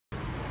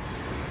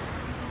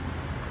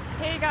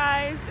Hey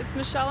guys, it's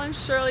Michelle and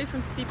Shirley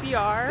from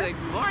CPR. Good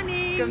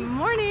morning. Good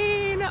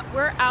morning.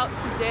 We're out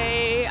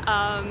today.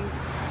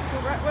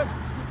 What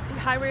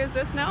highway is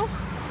this now?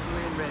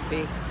 We're in Red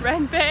Bay.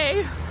 Red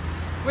Bay,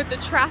 with the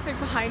traffic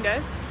behind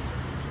us.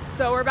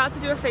 So we're about to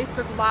do a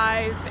Facebook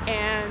Live,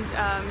 and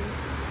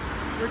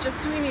we're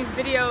just doing these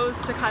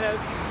videos to kind of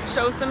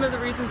show some of the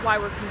reasons why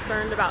we're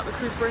concerned about the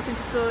cruise berthing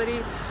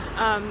facility.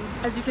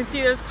 As you can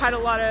see, there's quite a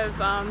lot of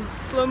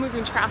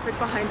slow-moving traffic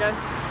behind us.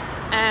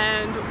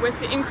 And with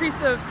the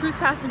increase of cruise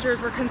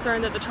passengers, we're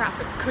concerned that the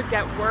traffic could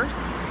get worse.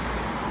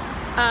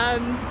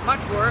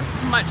 Much worse.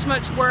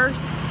 Much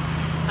worse.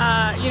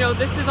 You know,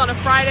 this is on a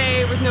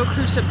Friday with no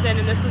cruise ships in,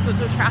 and this is what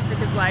the traffic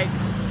is like.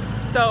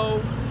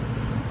 So,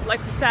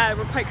 like we said,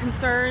 we're quite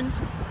concerned.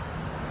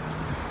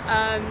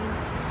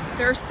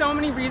 There are so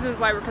many reasons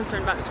why we're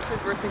concerned about this cruise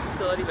berthing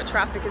facility, but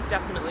traffic is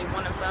definitely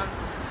one of them.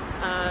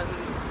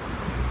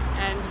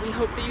 And we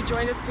hope that you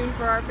join us soon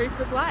for our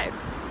Facebook Live.